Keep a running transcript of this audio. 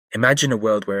Imagine a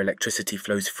world where electricity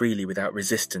flows freely without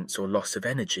resistance or loss of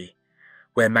energy,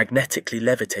 where magnetically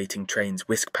levitating trains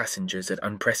whisk passengers at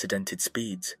unprecedented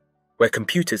speeds, where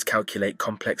computers calculate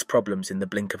complex problems in the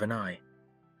blink of an eye.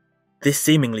 This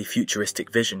seemingly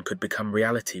futuristic vision could become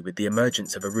reality with the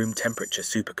emergence of a room-temperature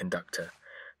superconductor.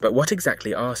 But what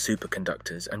exactly are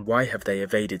superconductors, and why have they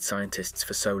evaded scientists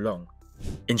for so long?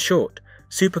 In short,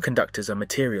 superconductors are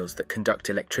materials that conduct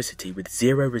electricity with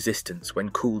zero resistance when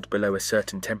cooled below a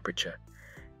certain temperature.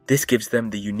 This gives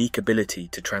them the unique ability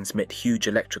to transmit huge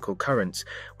electrical currents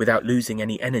without losing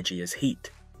any energy as heat.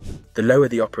 The lower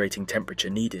the operating temperature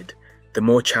needed, the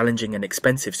more challenging and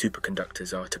expensive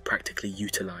superconductors are to practically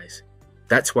utilize.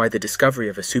 That's why the discovery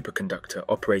of a superconductor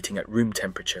operating at room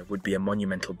temperature would be a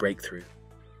monumental breakthrough.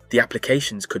 The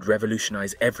applications could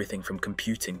revolutionize everything from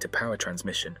computing to power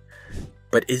transmission.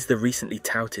 But is the recently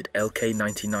touted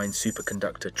LK-99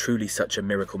 superconductor truly such a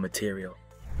miracle material?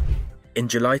 In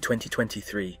July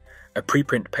 2023, a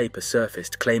preprint paper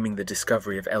surfaced claiming the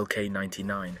discovery of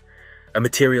LK-99, a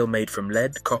material made from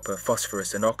lead, copper,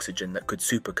 phosphorus, and oxygen that could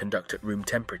superconduct at room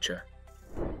temperature.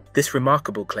 This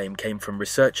remarkable claim came from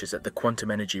researchers at the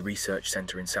Quantum Energy Research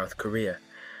Center in South Korea,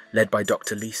 led by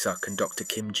Dr. Suk and Dr.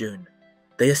 Jiun.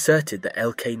 They asserted that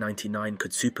LK-99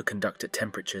 could superconduct at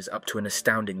temperatures up to an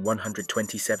astounding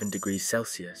 127 degrees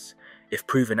Celsius. If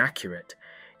proven accurate,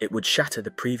 it would shatter the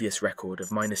previous record of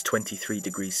 -23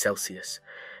 degrees Celsius.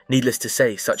 Needless to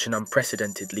say, such an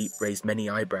unprecedented leap raised many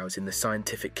eyebrows in the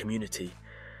scientific community.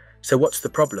 So what's the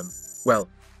problem? Well,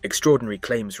 extraordinary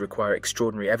claims require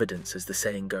extraordinary evidence, as the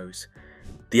saying goes.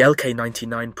 The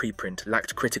LK-99 preprint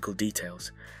lacked critical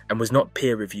details and was not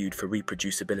peer-reviewed for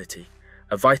reproducibility,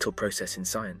 a vital process in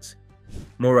science.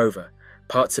 Moreover,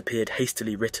 parts appeared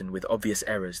hastily written with obvious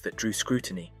errors that drew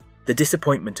scrutiny. The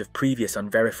disappointment of previous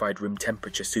unverified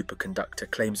room-temperature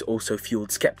superconductor claims also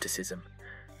fueled skepticism.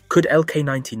 Could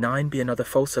LK-99 be another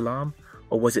false alarm,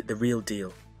 or was it the real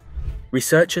deal?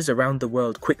 Researchers around the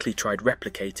world quickly tried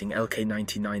replicating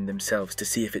LK-99 themselves to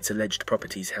see if its alleged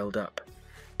properties held up.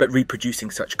 But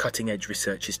reproducing such cutting-edge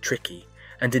research is tricky,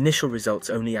 and initial results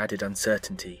only added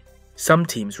uncertainty. Some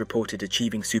teams reported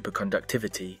achieving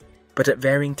superconductivity, but at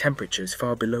varying temperatures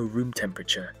far below room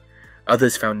temperature.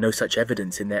 Others found no such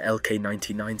evidence in their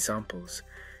LK-99 samples.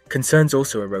 Concerns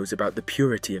also arose about the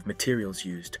purity of materials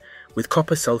used, with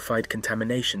copper sulfide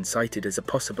contamination cited as a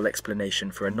possible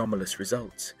explanation for anomalous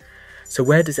results. So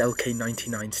where does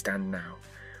LK-99 stand now?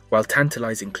 While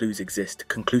tantalizing clues exist,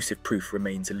 conclusive proof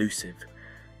remains elusive.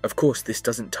 Of course, this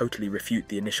doesn't totally refute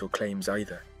the initial claims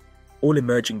either. All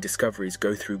emerging discoveries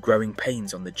go through growing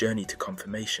pains on the journey to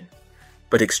confirmation.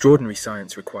 But extraordinary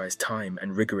science requires time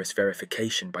and rigorous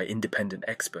verification by independent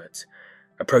experts,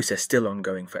 a process still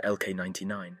ongoing for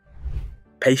LK-99.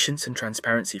 Patience and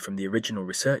transparency from the original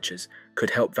researchers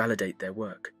could help validate their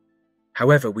work.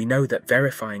 However, we know that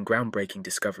verifying groundbreaking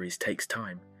discoveries takes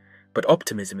time, but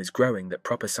optimism is growing that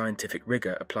proper scientific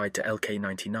rigor applied to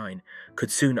LK-99 could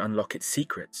soon unlock its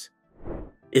secrets.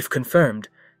 If confirmed,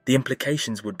 the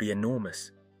implications would be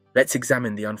enormous. Let's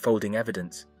examine the unfolding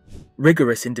evidence.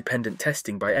 Rigorous independent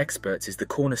testing by experts is the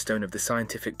cornerstone of the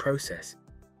scientific process.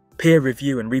 Peer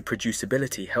review and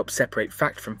reproducibility help separate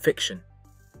fact from fiction.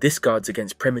 This guards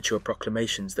against premature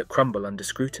proclamations that crumble under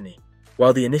scrutiny.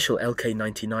 While the initial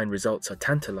LK-99 results are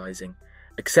tantalizing,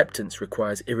 acceptance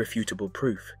requires irrefutable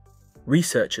proof.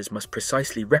 Researchers must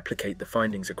precisely replicate the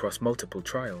findings across multiple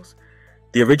trials.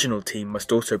 The original team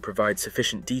must also provide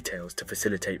sufficient details to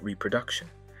facilitate reproduction.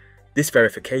 This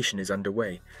verification is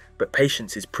underway, but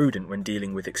patience is prudent when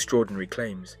dealing with extraordinary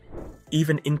claims.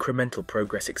 Even incremental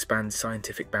progress expands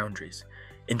scientific boundaries.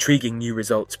 Intriguing new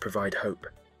results provide hope.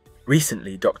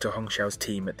 Recently, Dr. Hongxiao's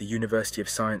team at the University of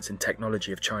Science and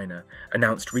Technology of China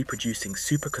announced reproducing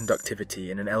superconductivity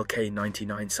in an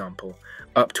LK-99 sample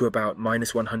up to about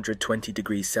 -120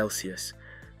 degrees Celsius.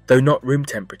 Though not room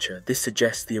temperature, this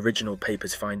suggests the original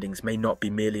paper's findings may not be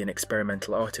merely an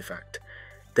experimental artifact.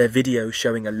 Their video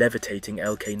showing a levitating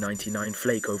LK-99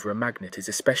 flake over a magnet is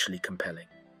especially compelling.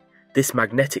 This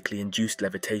magnetically induced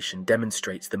levitation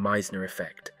demonstrates the Meissner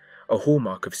effect, a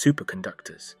hallmark of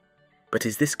superconductors. But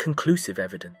is this conclusive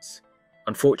evidence?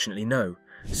 Unfortunately, no.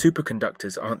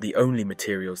 Superconductors aren't the only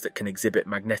materials that can exhibit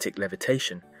magnetic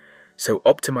levitation, so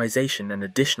optimization and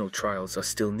additional trials are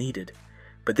still needed.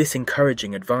 But this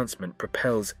encouraging advancement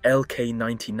propels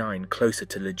LK-99 closer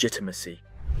to legitimacy.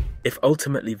 If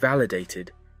ultimately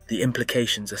validated, the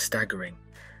implications are staggering.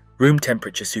 Room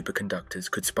temperature superconductors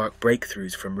could spark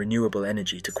breakthroughs from renewable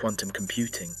energy to quantum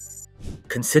computing.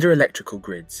 Consider electrical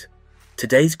grids.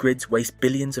 Today's grids waste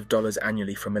billions of dollars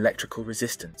annually from electrical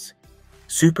resistance.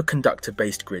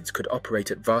 Superconductor-based grids could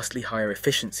operate at vastly higher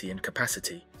efficiency and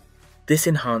capacity. This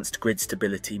enhanced grid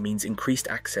stability means increased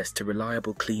access to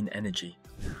reliable clean energy.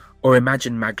 Or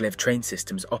imagine maglev train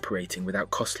systems operating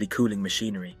without costly cooling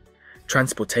machinery,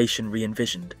 transportation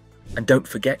re-envisioned, and don't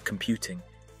forget computing.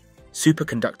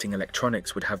 Superconducting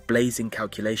electronics would have blazing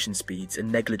calculation speeds and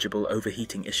negligible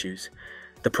overheating issues.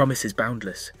 The promise is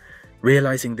boundless.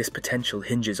 Realizing this potential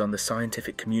hinges on the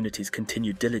scientific community's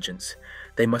continued diligence.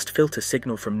 They must filter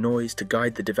signal from noise to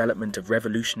guide the development of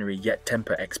revolutionary yet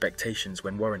temper expectations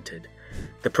when warranted.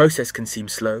 The process can seem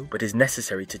slow, but is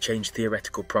necessary to change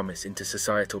theoretical promise into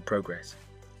societal progress.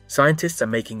 Scientists are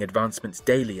making advancements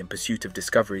daily in pursuit of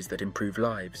discoveries that improve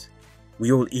lives.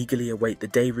 We all eagerly await the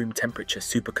day room temperature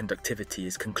superconductivity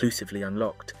is conclusively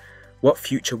unlocked. What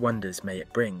future wonders may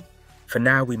it bring? For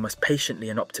now, we must patiently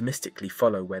and optimistically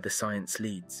follow where the science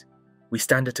leads. We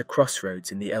stand at a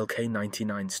crossroads in the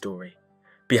LK-99 story.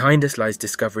 Behind us lies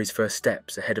discovery's first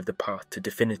steps ahead of the path to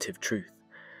definitive truth.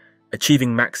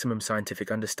 Achieving maximum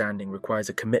scientific understanding requires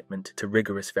a commitment to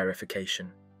rigorous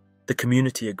verification. The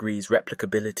community agrees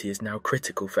replicability is now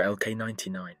critical for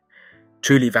LK-99.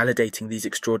 Truly validating these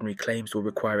extraordinary claims will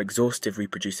require exhaustive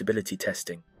reproducibility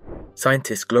testing.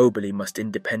 Scientists globally must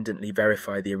independently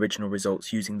verify the original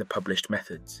results using the published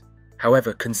methods.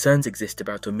 However, concerns exist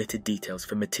about omitted details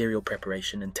for material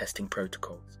preparation and testing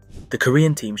protocols. The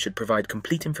Korean team should provide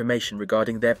complete information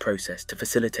regarding their process to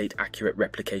facilitate accurate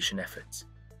replication efforts.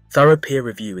 Thorough peer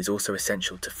review is also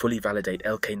essential to fully validate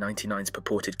LK-99's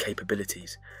purported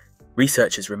capabilities.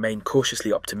 Researchers remain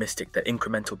cautiously optimistic that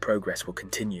incremental progress will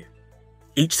continue.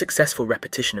 Each successful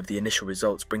repetition of the initial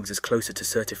results brings us closer to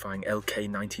certifying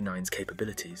LK-99's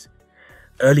capabilities.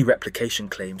 Early replication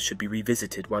claims should be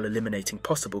revisited while eliminating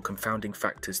possible confounding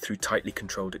factors through tightly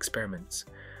controlled experiments.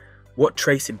 What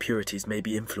trace impurities may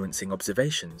be influencing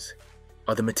observations?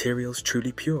 Are the materials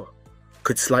truly pure?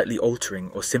 Could slightly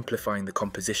altering or simplifying the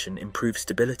composition improve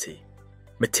stability?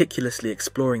 Meticulously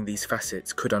exploring these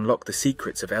facets could unlock the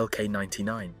secrets of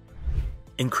LK-99.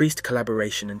 Increased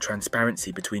collaboration and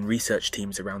transparency between research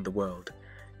teams around the world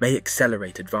may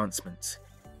accelerate advancements.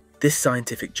 This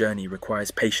scientific journey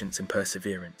requires patience and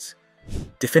perseverance.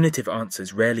 Definitive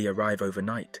answers rarely arrive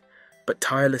overnight, but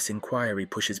tireless inquiry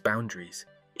pushes boundaries.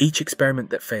 Each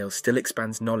experiment that fails still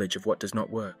expands knowledge of what does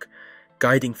not work,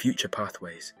 guiding future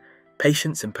pathways.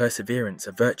 Patience and perseverance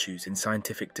are virtues in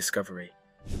scientific discovery.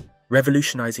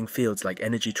 Revolutionizing fields like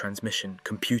energy transmission,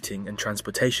 computing, and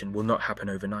transportation will not happen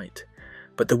overnight.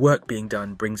 But the work being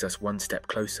done brings us one step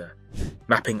closer.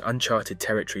 Mapping uncharted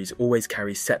territories always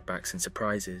carries setbacks and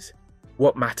surprises.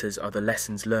 What matters are the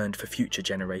lessons learned for future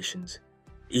generations.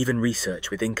 Even research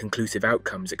with inconclusive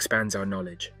outcomes expands our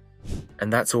knowledge.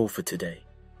 And that's all for today.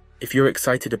 If you're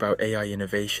excited about AI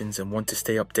innovations and want to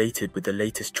stay updated with the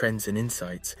latest trends and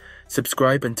insights,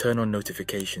 subscribe and turn on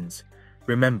notifications.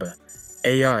 Remember,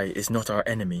 AI is not our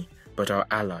enemy, but our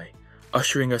ally,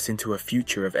 ushering us into a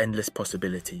future of endless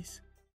possibilities.